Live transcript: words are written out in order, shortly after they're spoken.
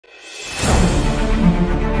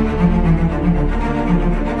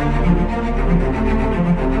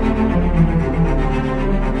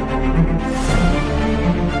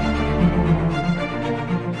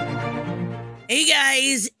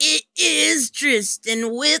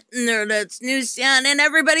Tristan Whitner, that's newsstand, and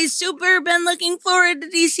everybody's super been looking forward to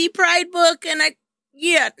DC Pride book, and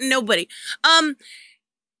nobody.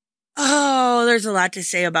 Oh, there's a lot to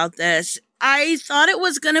say about this. I thought it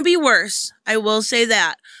was gonna be worse. I will say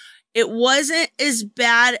that. It wasn't as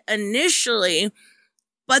bad initially,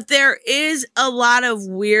 but there is a lot of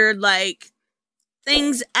weird,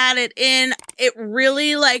 things added in. It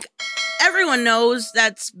really, everyone knows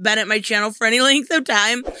that's been at my channel for any length of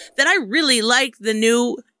time that I really like the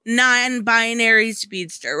new non-binary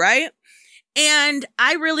speedster, right? And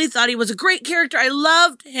I really thought he was a great character. I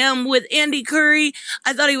loved him with Andy Curry.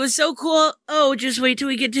 I thought he was so cool. Oh, just wait till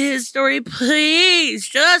we get to his story. Please,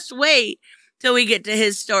 just wait till we get to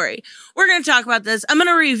his story. We're going to talk about this. I'm going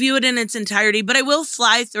to review it in its entirety, but I will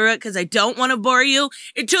fly through it because I don't want to bore you.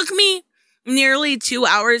 It took me nearly 2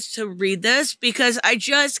 hours to read this because I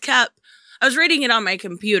was reading it on my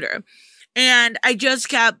computer. And I just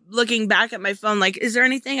kept looking back at my phone like, is there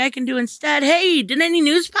anything I can do instead? Hey, did any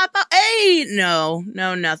news pop up? Hey, no,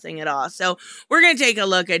 nothing at all. So we're going to take a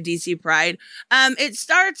look at DC Pride. It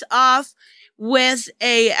starts off with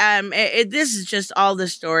this is just all the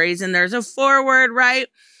stories, and there's a foreword, right?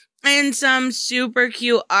 And some super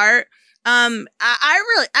cute art. I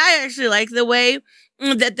actually like the way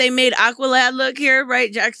that they made Aqualad look here, right,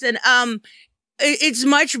 Jackson? It's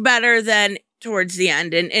much better than towards the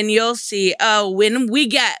end, and you'll see. When we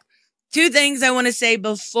get two things I want to say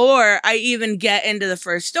before I even get into the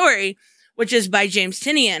first story, which is by James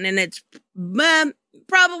Tynion, and it's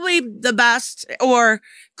probably the best or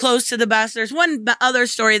close to the best. There's one other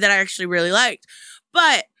story that I actually really liked,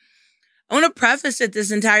 but I want to preface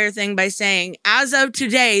this entire thing by saying, as of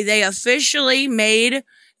today, they officially made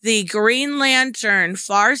the Green Lantern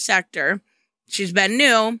Far Sector. She's been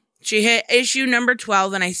new. She hit issue number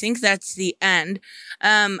 12, and I think that's the end.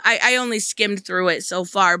 I only skimmed through it so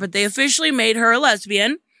far, but they officially made her a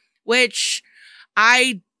lesbian, which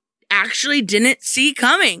I actually didn't see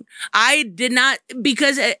coming. I did not,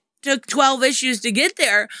 because it took 12 issues to get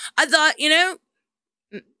there. I thought,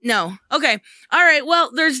 no. Okay. All right.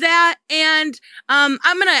 Well, there's that. And I'm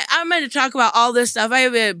gonna talk about all this stuff. I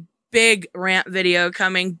have a big rant video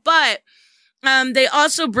coming, but they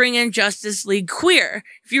also bring in Justice League Queer.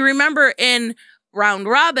 If you remember in Round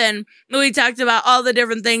Robin, we talked about all the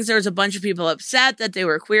different things. There was a bunch of people upset that they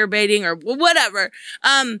were queer baiting or whatever.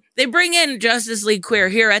 They bring in Justice League Queer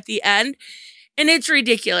here at the end, and it's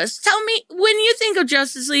ridiculous. Tell me, when you think of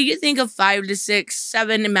Justice League, you think of 5 to 6,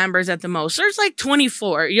 7 members at the most. There's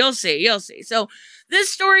 24. You'll see. So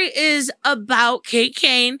this story is about Kate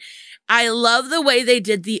Kane. I love the way they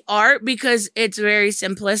did the art because it's very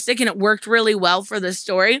simplistic and it worked really well for the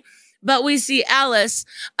story. But we see Alice,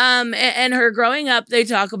 and her growing up. They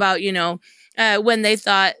talk about, when they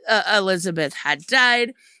thought Elizabeth had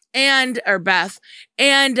died, or Beth,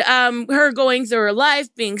 and her going through her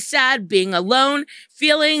life, being sad, being alone,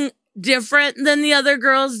 feeling different than the other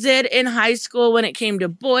girls did in high school when it came to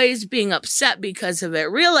boys, being upset because of it,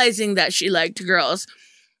 realizing that she liked girls.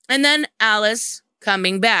 And then Alice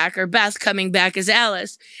coming back, or Beth coming back as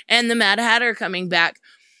Alice, and the Mad Hatter coming back.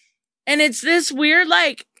 And it's this weird,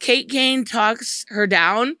 Kate Kane talks her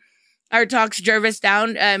down, or talks Jervis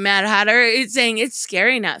down, Mad Hatter. It's saying it's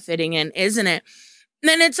scary not fitting in, isn't it?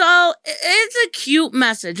 And it's a cute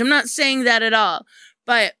message. I'm not saying that at all.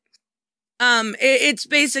 But it's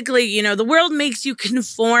basically, the world makes you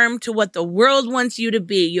conform to what the world wants you to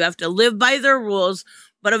be. You have to live by their rules,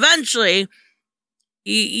 but eventually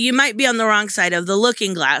you might be on the wrong side of the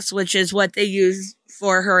looking glass, which is what they use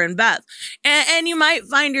for her and Beth. And you might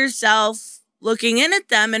find yourself looking in at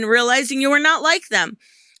them and realizing you are not like them.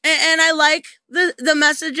 And I like the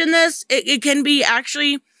message in this. It can be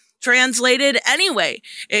actually translated anyway.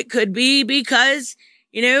 It could be because,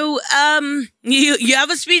 you have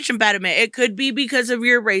a speech impediment. It could be because of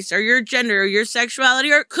your race or your gender or your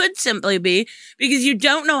sexuality, or it could simply be because you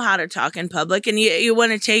don't know how to talk in public and you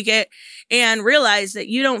want to take it and realize that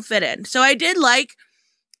you don't fit in. So I did like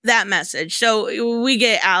that message. So we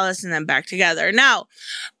get Alice and them back together. Now,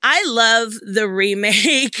 I love the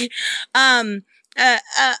remake of,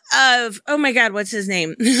 oh my God, what's his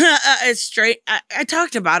name? I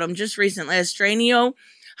talked about him just recently, Estranio,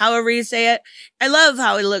 however you say it. I love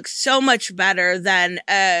how he looks so much better than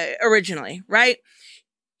originally, right?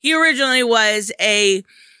 He originally was a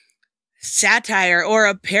satire or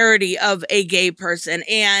a parody of a gay person,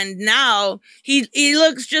 and now he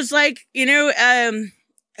looks just like,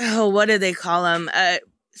 what do they call him?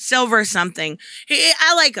 Silver something.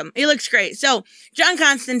 I like him. He looks great. So John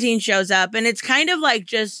Constantine shows up, and it's kind of like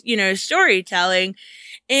just, storytelling.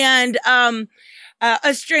 And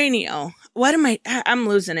Estranio. What am I'm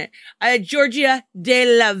losing it. Georgia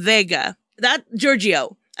de la Vega. That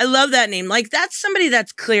Giorgio. I love that name. Like, that's somebody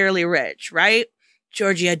that's clearly rich, right?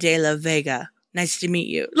 Georgia de la Vega. Nice to meet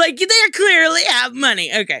you. Like, they clearly have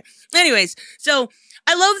money. Okay. Anyways, so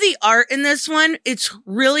I love the art in this one. It's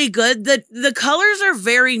really good. The colors are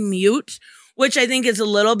very mute, which I think is a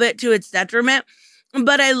little bit to its detriment.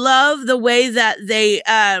 But I love the way that they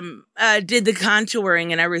did the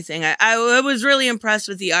contouring and everything. I was really impressed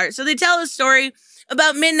with the art. So they tell a story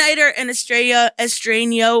about Midnighter and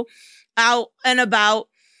Estranio out and about.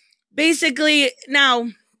 Basically, now,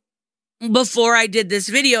 before I did this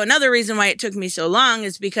video, another reason why it took me so long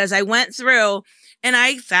is because I went through and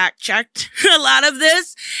I fact-checked a lot of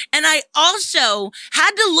this. And I also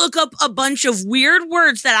had to look up a bunch of weird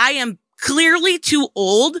words that I am clearly too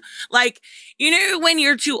old. Like, you know, when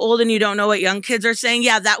you're too old and you don't know what young kids are saying?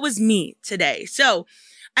 Yeah, that was me today. So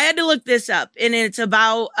I had to look this up, and it's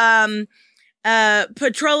about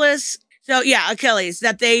Patrolus. So yeah, Achilles,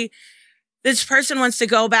 that this person wants to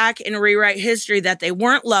go back and rewrite history that they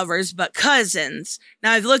weren't lovers, but cousins.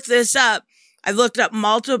 Now I've looked this up. I've looked up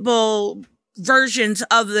multiple versions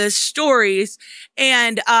of the stories,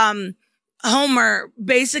 and Homer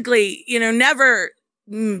basically, you know, never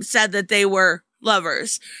said that they were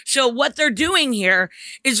lovers. So what they're doing here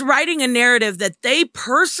is writing a narrative that they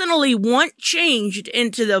personally want changed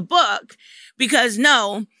into the book, because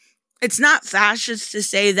no, it's not fascist to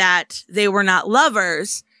say that they were not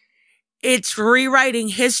lovers. It's rewriting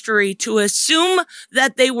history to assume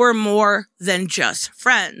that they were more than just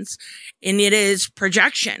friends. And it is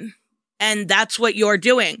projection. And that's what you're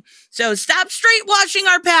doing. So stop straight washing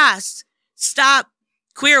our past. Stop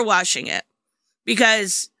queer washing it.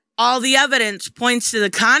 Because all the evidence points to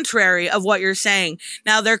the contrary of what you're saying.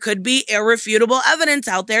 Now, there could be irrefutable evidence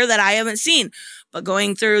out there that I haven't seen. But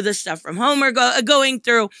going through the stuff from Homer, going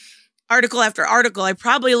through article after article, I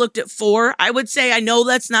probably looked at 4. I would say, I know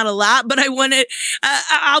that's not a lot, but I wanted,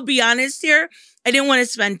 I'll be honest here. I didn't want to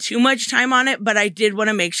spend too much time on it, but I did want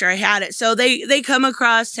to make sure I had it. So they come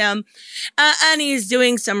across him, and he's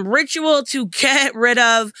doing some ritual to get rid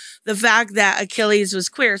of the fact that Achilles was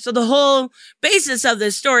queer. So the whole basis of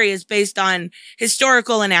this story is based on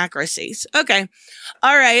historical inaccuracies. Okay.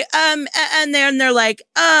 All right. And then they're like,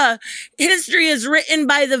 history is written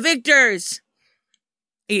by the victors.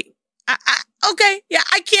 Okay. Yeah,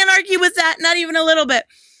 I can't argue with that. Not even a little bit.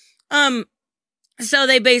 So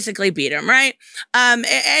they basically beat him, right? And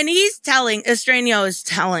Estranio is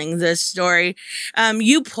telling this story.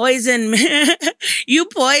 You poison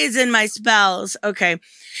my spells. Okay.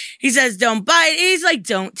 He says, don't bite. He's like,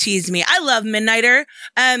 don't tease me. I love Midnighter.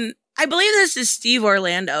 I believe this is Steve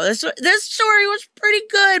Orlando. This story was pretty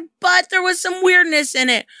good, but there was some weirdness in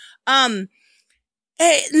it. And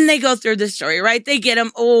they go through the story, right? They get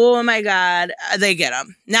him. Oh my God. They get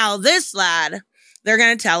him. Now this lad, they're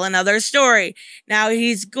going to tell another story. Now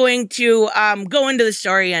he's going to go into the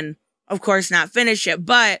story and, of course, not finish it.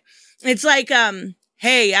 But it's like,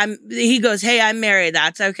 he goes, hey, I'm married.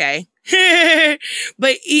 That's okay.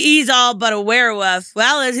 But he's all but a werewolf.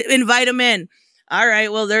 Well, invite him in. All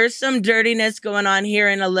right. Well, there's some dirtiness going on here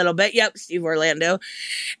in a little bit. Yep, Steve Orlando.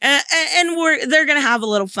 And they're going to have a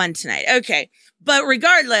little fun tonight. Okay. But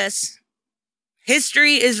regardless,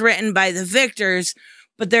 history is written by the victors,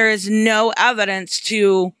 but there is no evidence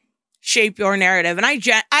to shape your narrative. And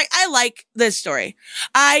I like this story.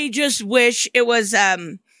 I just wish it was a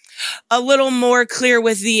little more clear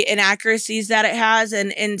with the inaccuracies that it has.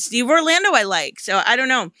 And Steve Orlando I like. So I don't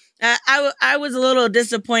know. I was a little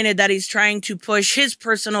disappointed that he's trying to push his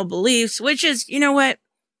personal beliefs, which is, you know what?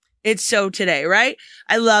 It's so today, right?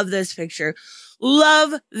 I love this picture.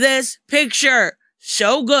 Love this picture.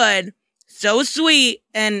 So good. So sweet.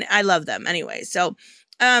 And I love them anyway. So,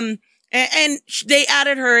 and they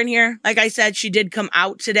added her in here. Like I said, she did come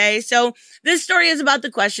out today. So this story is about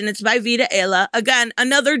the question. It's by Vita Ayla. Again,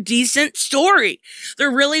 another decent story.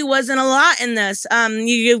 There really wasn't a lot in this.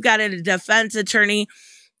 You've got a defense attorney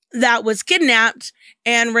that was kidnapped,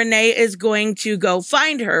 and Renee is going to go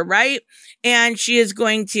find her, right? And she is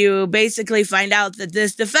going to basically find out that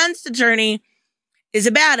this defense attorney is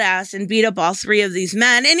a badass and beat up all 3 of these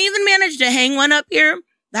men and even managed to hang one up here.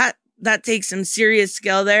 That takes some serious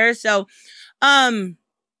skill there. So,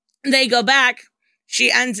 they go back.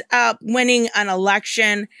 She ends up winning an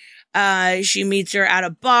election. She meets her at a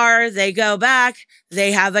bar. They go back.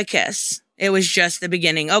 They have a kiss. It was just the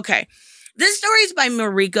beginning. Okay. This story is by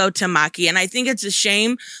Mariko Tamaki, and I think it's a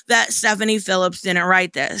shame that Stephanie Phillips didn't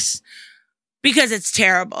write this because it's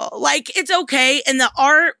terrible. Like, it's okay, and the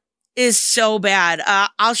art is so bad.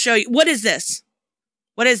 I'll show you. What is this?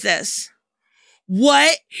 What is this?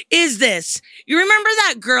 What is this? You remember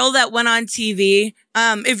that girl that went on TV?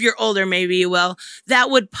 If you're older, maybe you will, that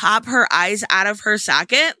would pop her eyes out of her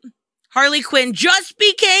socket. Harley Quinn just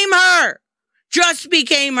became her. Just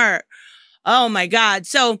became her. Oh my God.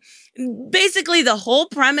 So basically the whole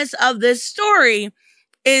premise of this story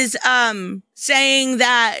is saying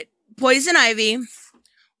that Poison Ivy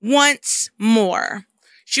wants more.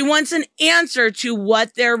 She wants an answer to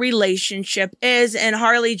what their relationship is, and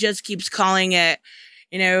Harley just keeps calling it,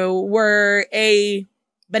 we're a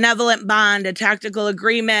benevolent bond, a tactical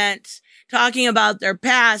agreement, talking about their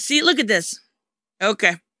past. See, look at this.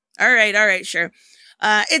 Okay. All right, sure.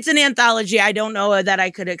 It's an anthology. I don't know that I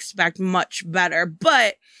could expect much better,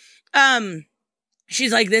 but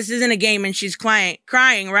she's like, this isn't a game, and she's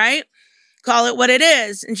crying, right? Call it what it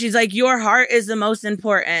is. And she's like, your heart is the most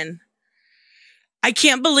important. I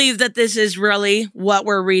can't believe that this is really what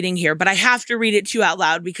we're reading here, but I have to read it to you out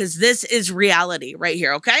loud because this is reality right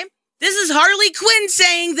here, okay? This is Harley Quinn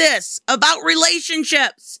saying this about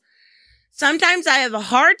relationships. Sometimes I have a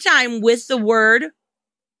hard time with the word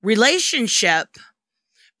relationship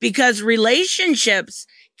because relationships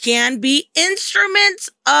can be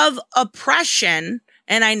instruments of oppression,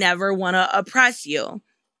 and I never want to oppress you.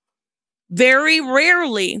 Very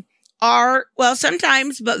rarely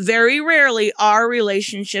sometimes, but very rarely are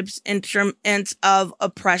relationships instruments of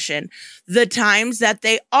oppression. The times that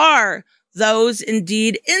they are those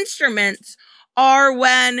indeed instruments are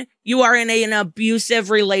when you are in an abusive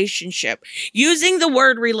relationship. Using the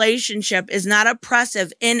word relationship is not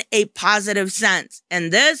oppressive in a positive sense.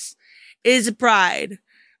 And this is pride.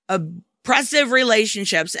 Oppressive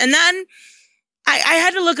relationships. And then I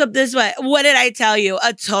had to look up this way. What did I tell you?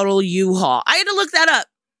 A total U-Haul. I had to look that up.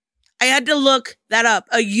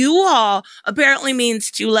 A U-Haul apparently means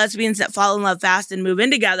two lesbians that fall in love fast and move in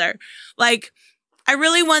together. Like, I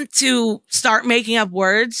really want to start making up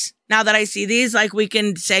words now that I see these. Like, we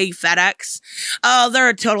can say FedEx. Oh, they're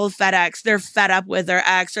a total FedEx. They're fed up with their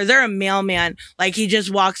ex, or they're a mailman. Like, he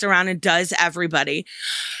just walks around and does everybody.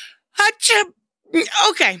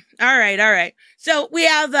 Okay. All right. So we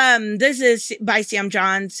have, this is by Sam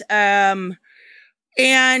Johns. And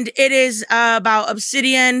it is about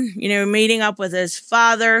Obsidian, meeting up with his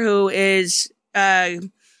father, who is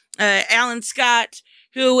Alan Scott,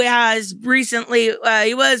 who has recently,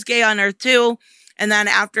 he was gay on Earth 2. And then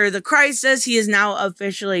after the crisis, he is now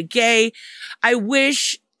officially gay. I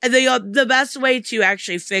wish the best way to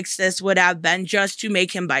actually fix this would have been just to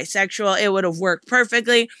make him bisexual. It would have worked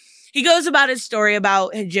perfectly. He goes about his story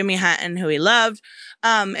about Jimmy Hatton, who he loved.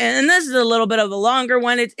 And this is a little bit of a longer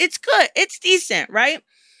one. It's good. It's decent, right?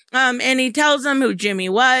 And he tells him who Jimmy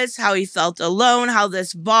was, how he felt alone, how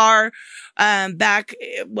this bar, back,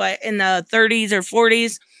 in the 30s or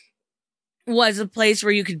 40s was a place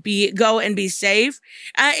where you could go and be safe.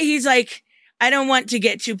 He's like, I don't want to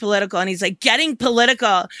get too political. And he's like, getting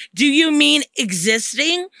political. Do you mean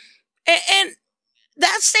existing? And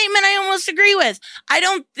that statement I almost agree with. I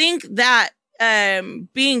don't think that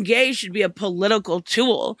being gay should be a political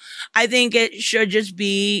tool. I think it should just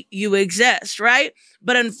be you exist, right?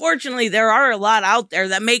 But unfortunately, there are a lot out there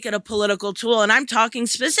that make it a political tool. And I'm talking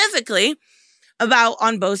specifically about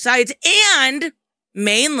on both sides, and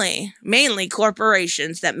mainly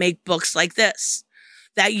corporations that make books like this,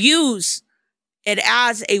 that use it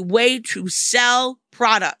as a way to sell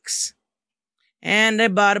products. And I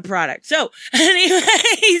bought a product. So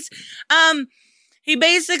anyways, he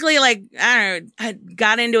basically, like, I don't know,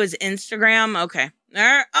 got into his Instagram. Okay.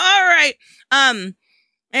 All right.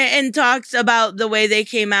 And talks about the way they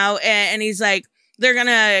came out, and he's like, they're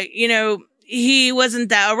gonna, he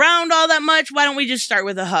wasn't around all that much. Why don't we just start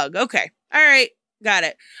with a hug? Okay. All right. Got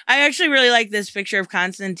it. I actually really like this picture of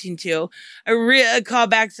Constantine too. I call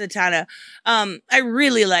back Zatanna. I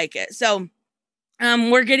really like it. So,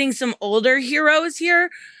 we're getting some older heroes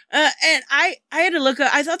here. And I had to look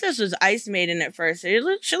up, I thought this was Ice Maiden at first.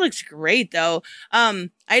 She looks great though.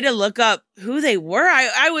 I had to look up who they were.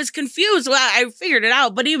 I was confused. Well, I figured it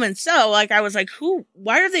out, but even so, like, I was like,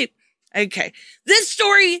 why are they? Okay. This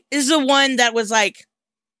story is the one that was like,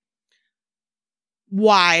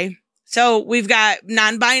 why? So we've got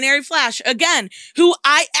non-binary Flash again, who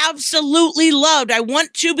I absolutely loved. I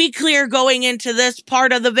want to be clear going into this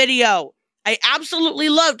part of the video. I absolutely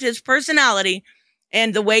loved his personality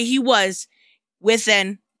and the way he was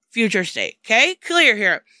within Future State. Okay, clear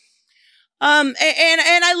here. And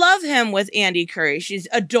I love him with Andy Curry. She's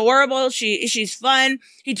adorable. She's fun.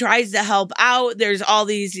 He tries to help out. There's all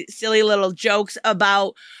these silly little jokes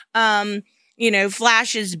about,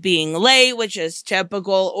 Flash is being late, which is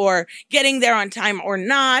typical, or getting there on time or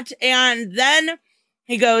not. And then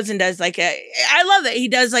he goes and does like I love it. He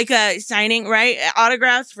does like a signing, right?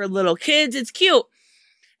 Autographs for little kids. It's cute.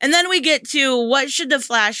 And then we get to what should the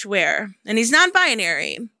Flash wear? And he's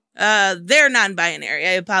non-binary. They're non-binary.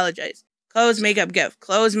 I apologize. Clothes, makeup, gift.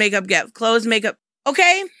 Clothes, makeup, gift. Clothes, makeup.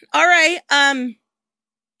 Okay. All right.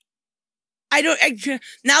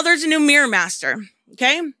 Now there's a new Mirror Master.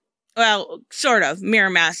 Okay. Well, sort of Mirror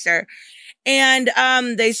Master. And,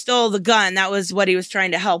 they stole the gun. That was what he was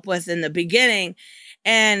trying to help with in the beginning.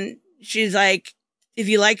 And she's like, if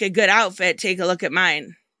you like a good outfit, take a look at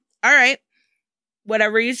mine. All right.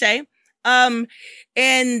 Whatever you say. And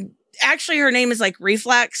actually her name is like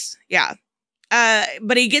Reflex. Yeah.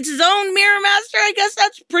 But he gets his own Mirror Master. I guess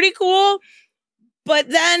that's pretty cool. But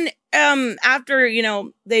then, after,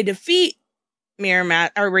 they defeat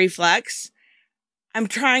Reflex, I'm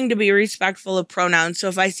trying to be respectful of pronouns. So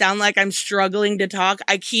if I sound like I'm struggling to talk,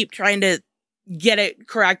 I keep trying to get it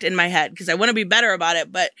correct in my head because I want to be better about it.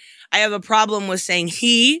 But I have a problem with saying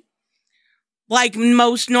he, like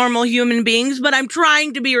most normal human beings, but I'm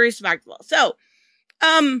trying to be respectful. So,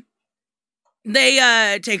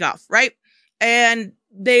 they take off, right? And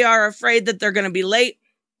they are afraid that they're going to be late.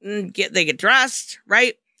 They get dressed,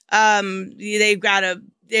 right?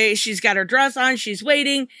 She's got her dress on. She's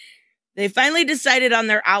waiting. They finally decided on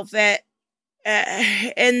their outfit,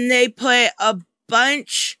 and they put a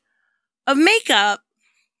bunch of makeup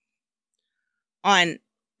on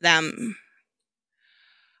them.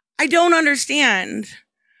 I don't understand.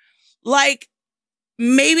 Like,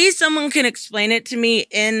 maybe someone can explain it to me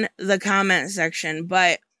in the comment section,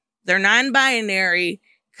 but they're non-binary,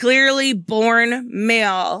 clearly born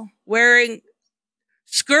male, wearing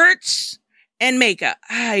skirts and makeup.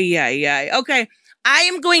 Okay. I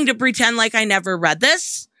am going to pretend like I never read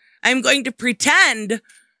this. I'm going to pretend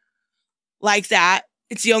like that.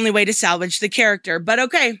 It's the only way to salvage the character. But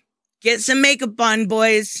okay, get some makeup on,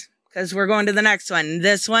 boys, because we're going to the next one.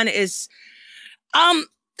 This one is,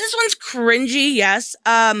 this one's cringy, yes,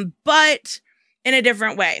 but in a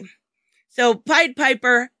different way. So Pied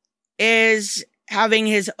Piper is having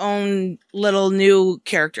his own little new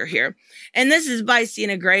character here. And this is by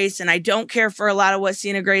Sina Grace, and I don't care for a lot of what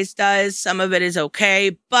Sina Grace does. Some of it is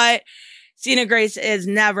okay, but Sina Grace has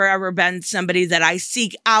never, ever been somebody that I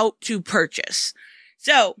seek out to purchase.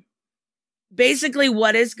 So basically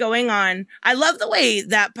what is going on, I love the way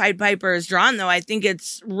that Pied Piper is drawn, though. I think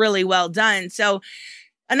it's really well done. So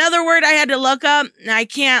another word I had to look up, and I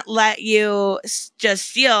can't let you just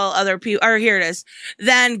steal other people, or here it is,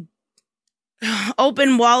 then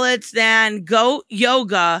open wallets, then goat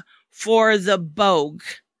yoga for the Bogue.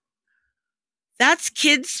 That's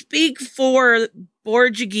kids speak for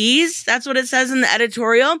Portuguese. That's what it says in the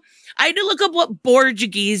editorial. I had to look up what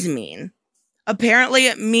Portuguese mean. Apparently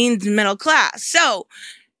it means middle class. So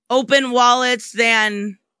open wallets,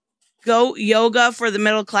 then goat yoga for the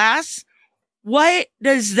middle class. What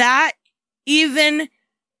does that even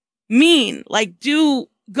mean? Like,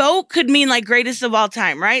 GOAT could mean like greatest of all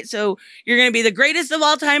time, right? So you're going to be the greatest of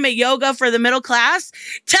all time at yoga for the middle class.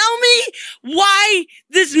 Tell me why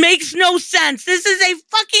this makes no sense. This is a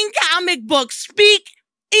fucking comic book. Speak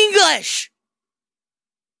English.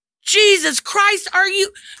 Jesus Christ, are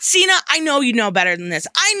you... Sina, I know you know better than this.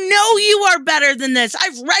 I know you are better than this.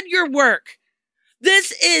 I've read your work.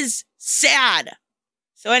 This is sad.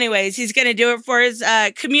 So anyways, he's going to do it for his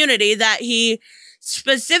community that he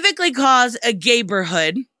specifically calls a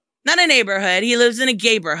gayborhood. Not a neighborhood. He lives in a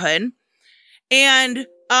gayborhood. And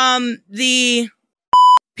the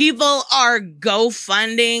people are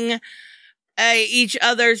GoFunding each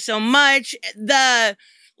other so much. The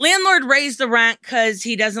landlord raised the rent because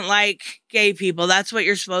he doesn't like gay people. That's what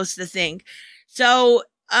you're supposed to think. So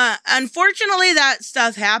unfortunately, that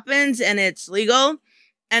stuff happens and it's legal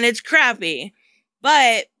and it's crappy.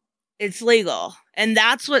 But it's legal. And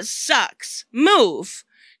that's what sucks. Move.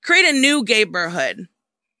 Create a new gayborhood.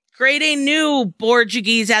 Create a new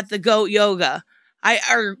Portuguese at the goat yoga.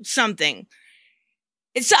 Or something.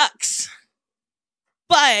 It sucks.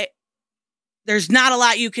 But there's not a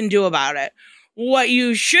lot you can do about it. What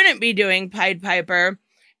you shouldn't be doing, Pied Piper,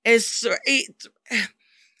 is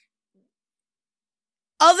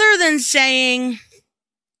other than saying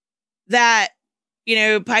that,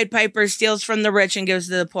 Pied Piper steals from the rich and gives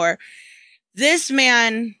to the poor. This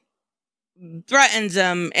man threatens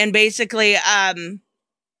them and basically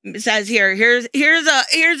says, here's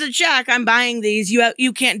a check. I'm buying these.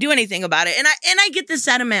 You can't do anything about it. And I get the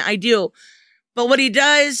sentiment. I do. But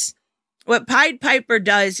what Pied Piper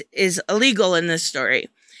does is illegal in this story.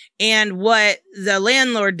 And what the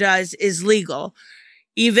landlord does is legal,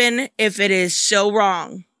 even if it is so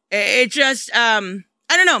wrong. It just, I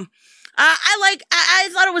don't know. I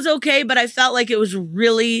thought it was okay, but I felt like it was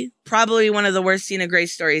really probably one of the worst Tina Gray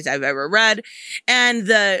stories I've ever read. And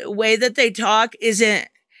the way that they talk isn't,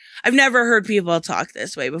 I've never heard people talk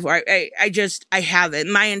this way before. I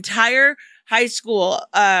haven't. My entire high school,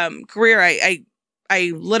 career, I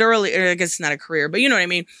literally, or I guess it's not a career, but you know what I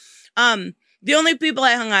mean? The only people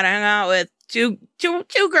I hung out with, two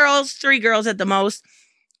girls, three girls at the most.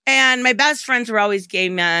 And my best friends were always gay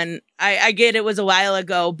men. I get it was a while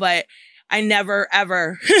ago, but I never,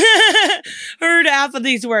 ever heard half of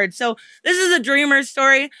these words. So this is a Dreamer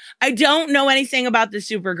story. I don't know anything about the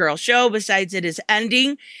Supergirl show besides it is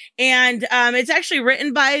ending. And it's actually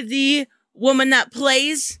written by the woman that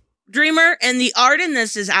plays Dreamer. And the art in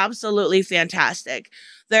this is absolutely fantastic.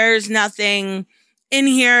 There's nothing in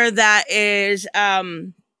here that is,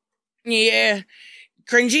 cringy,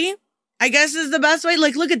 I guess is the best way.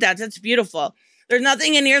 Like, look at that. That's beautiful. There's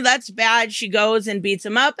nothing in here that's bad. She goes and beats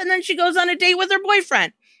him up, and then she goes on a date with her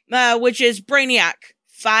boyfriend, which is Brainiac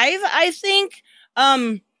 5, I think.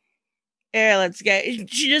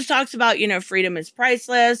 She just talks about, freedom is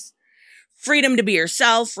priceless. Freedom to be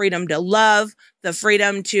yourself, freedom to love, the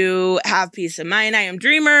freedom to have peace of mind. I am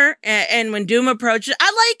Dreamer, and when doom approaches,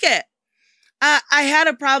 I like it. I had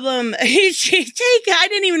a problem. I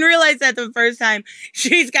didn't even realize that the first time.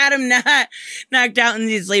 She's got him not knocked out and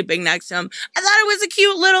he's sleeping next to him. I thought it was a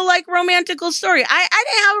cute little, romantical story. I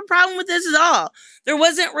didn't have a problem with this at all. There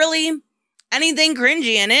wasn't really anything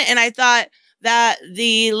cringy in it. And I thought that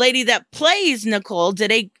the lady that plays Nicole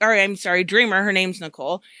Dreamer, her name's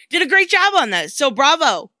Nicole, did a great job on this. So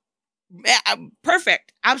bravo.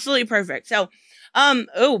 Perfect. Absolutely perfect. So,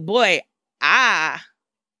 oh boy.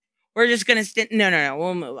 We're just going to no,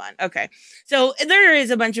 we'll move on. Okay. So there is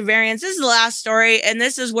a bunch of variants. This is the last story, and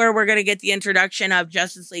this is where we're going to get the introduction of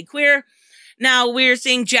Justice League Queer. Now we're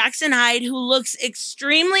seeing Jackson Hyde, who looks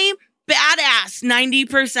extremely badass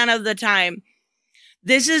 90% of the time.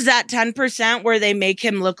 This is that 10% where they make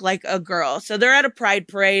him look like a girl. So they're at a pride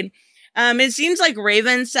parade. It seems like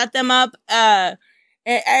Raven set them up.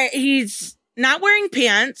 He's not wearing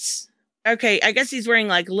pants. Okay. I guess he's wearing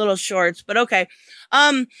little shorts, but okay.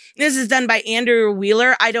 This is done by Andrew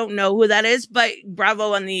Wheeler. I don't know who that is, but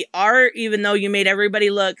bravo on the art, even though you made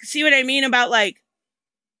everybody look, see what I mean about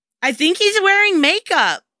I think he's wearing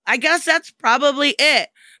makeup. I guess that's probably it.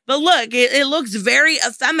 But look, it looks very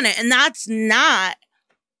effeminate, and that's not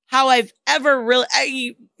how I've ever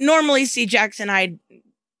I normally see Jackson Hyde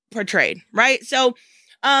portrayed, right? So,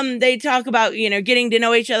 they talk about, getting to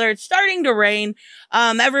know each other. It's starting to rain.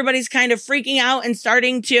 Everybody's kind of freaking out and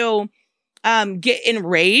starting to get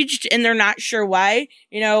enraged, and they're not sure why.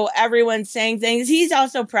 Everyone's saying things. He's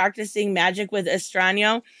also practicing magic with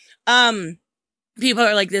Estrano. People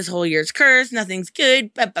are like, this whole year's cursed, nothing's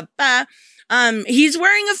good, he's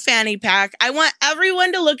wearing a fanny pack. I want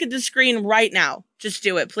everyone to look at the screen right now. Just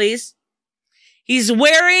do it, please. He's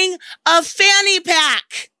wearing a fanny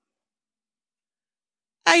pack.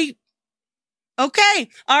 Okay,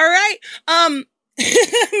 all right.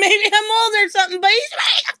 Maybe I'm old or something, but he's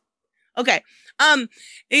wearing okay.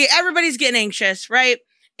 Everybody's getting anxious, right?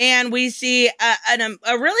 And we see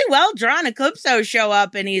a really well-drawn Eclipso show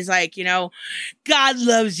up, and he's like, God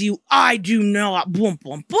loves you. I do not. Boom,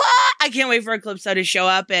 boom, blah. I can't wait for Eclipso to show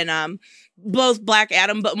up, and both Black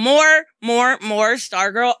Adam, but more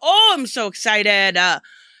Stargirl. Oh, I'm so excited.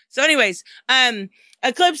 So anyways,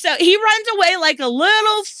 Eclipso, he runs away like a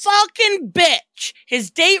little fucking bitch. His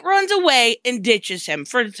date runs away and ditches him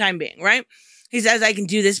for the time being, right? He says, I can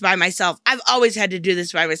do this by myself. I've always had to do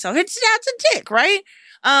this by myself. His dad's a dick, right?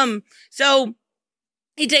 So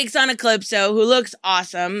he takes on Eclipso, who looks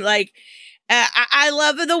awesome. I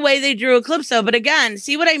love the way they drew Eclipso, but again,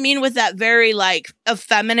 see what I mean with that very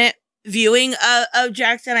effeminate viewing of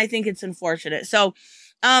Jackson? I think it's unfortunate. So,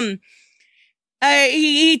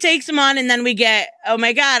 he takes him on, and then we get, oh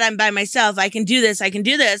my God, I'm by myself. I can do this.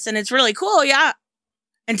 And it's really cool. Yeah.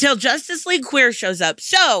 Until Justice League Queer shows up.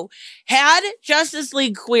 So, had Justice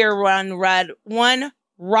League Queer read one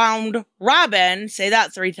round robin, say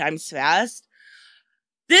that 3 times fast,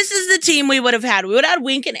 this is the team we would have had. We would have had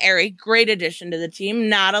Wink and Eric, great addition to the team.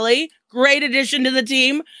 Natalie, great addition to the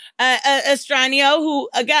team. Estrano, who,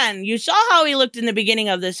 again, you saw how he looked in the beginning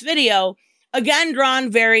of this video. Again, drawn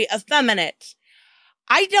very effeminate.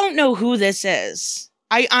 I don't know who this is.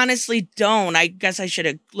 I honestly don't. I guess I should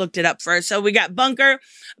have looked it up first. So we got Bunker,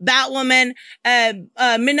 Batwoman,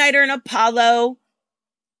 Midnighter, and Apollo.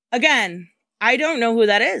 Again, I don't know who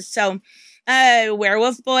that is. So,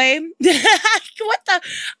 Werewolf Boy. What the?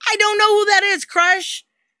 I don't know who that is. Crush.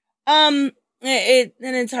 And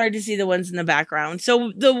it's hard to see the ones in the background.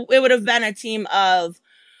 So it would have been a team of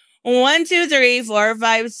 1, 2, 3, 4,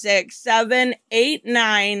 5, 6, 7, 8,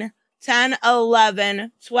 9, 10,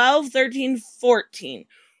 11, 12, 13, 14.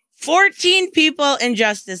 14 people in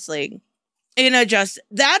Justice League.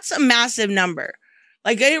 That's a massive number.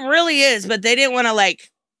 Like, it really is, but they didn't want to,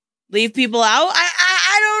 like, leave people out.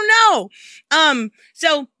 I don't know.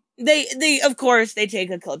 So they of course, they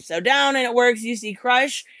take Eclipso down and it works. You see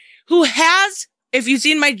Crush, who has, if you've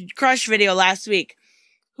seen my Crush video last week,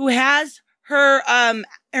 who has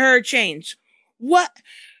her chains. What?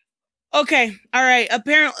 Okay. All right.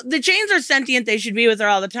 Apparently the chains are sentient. They should be with her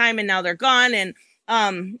all the time. And now they're gone. And,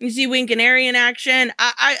 you see Wink and Airy in action.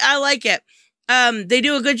 I like it. They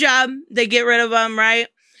do a good job. They get rid of them. Right.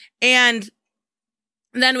 And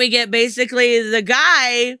then we get basically the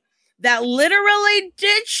guy that literally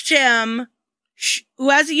ditched him, who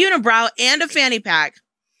has a unibrow and a fanny pack.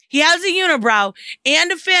 He has a unibrow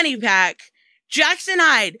and a fanny pack. Jackson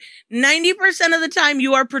Hyde, 90% of the time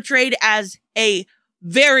you are portrayed as a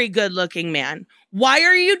very good looking man. Why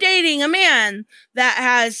are you dating a man that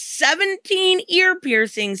has 17 ear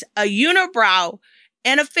piercings, a unibrow,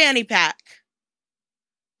 and a fanny pack?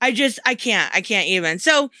 I can't even.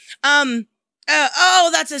 So,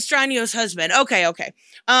 that's Estranio's husband. Okay.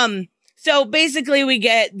 So basically we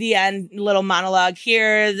get the end little monologue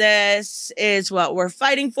here. This is what we're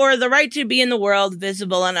fighting for. The right to be in the world,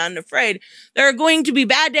 visible and unafraid. There are going to be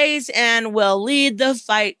bad days and we'll lead the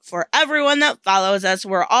fight for everyone that follows us.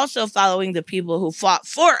 We're also following the people who fought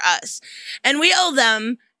for us. And we owe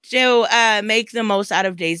them to make the most out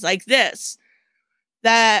of days like this.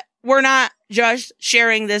 That we're not just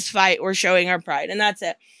sharing this fight, we're showing our pride. And that's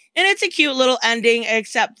it. And it's a cute little ending,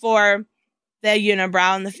 except for the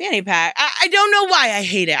unibrow and the fanny pack. I don't know why I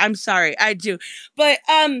hate it. I'm sorry. I do. But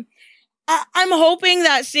I'm hoping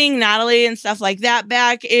that seeing Natalie and stuff like that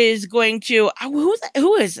back is going to...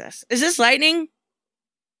 Who is this? Is this Lightning?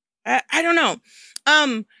 I don't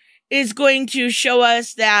know. Is going to show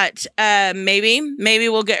us that maybe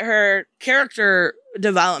we'll get her character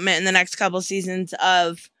development in the next couple seasons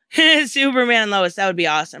of Superman and Lois. That would be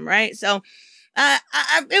awesome, right? So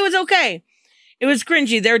it was okay. It was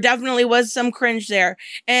cringy. There definitely was some cringe there.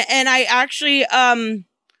 And I actually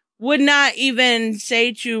would not even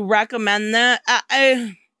say to recommend that.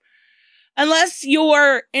 Unless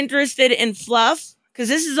you're interested in fluff, because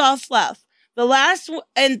this is all fluff. The last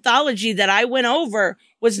anthology that I went over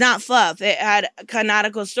was not fluff. It had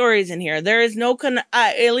canonical stories in here. There is no,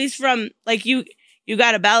 at least from, like, you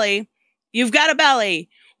got a belly. You've got a belly.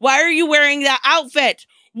 Why are you wearing that outfit?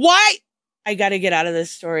 Why? I got to get out of this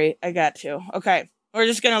story. I got to. Okay. We're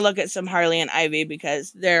just going to look at some Harley and Ivy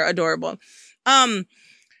because they're adorable.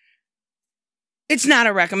 It's not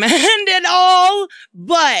a recommend at all,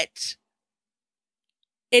 but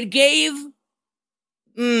it gave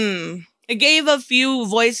a few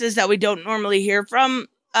voices that we don't normally hear from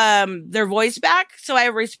their voice back. So I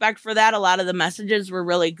have respect for that. A lot of the messages were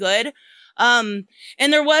really good. And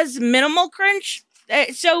there was minimal cringe.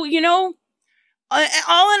 So,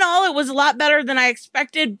 all in all, it was a lot better than I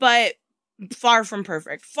expected, but far from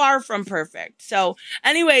perfect. So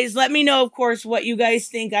anyways, let me know, of course, what you guys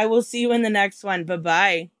think. I will see you in the next one.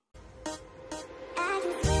 Bye-bye.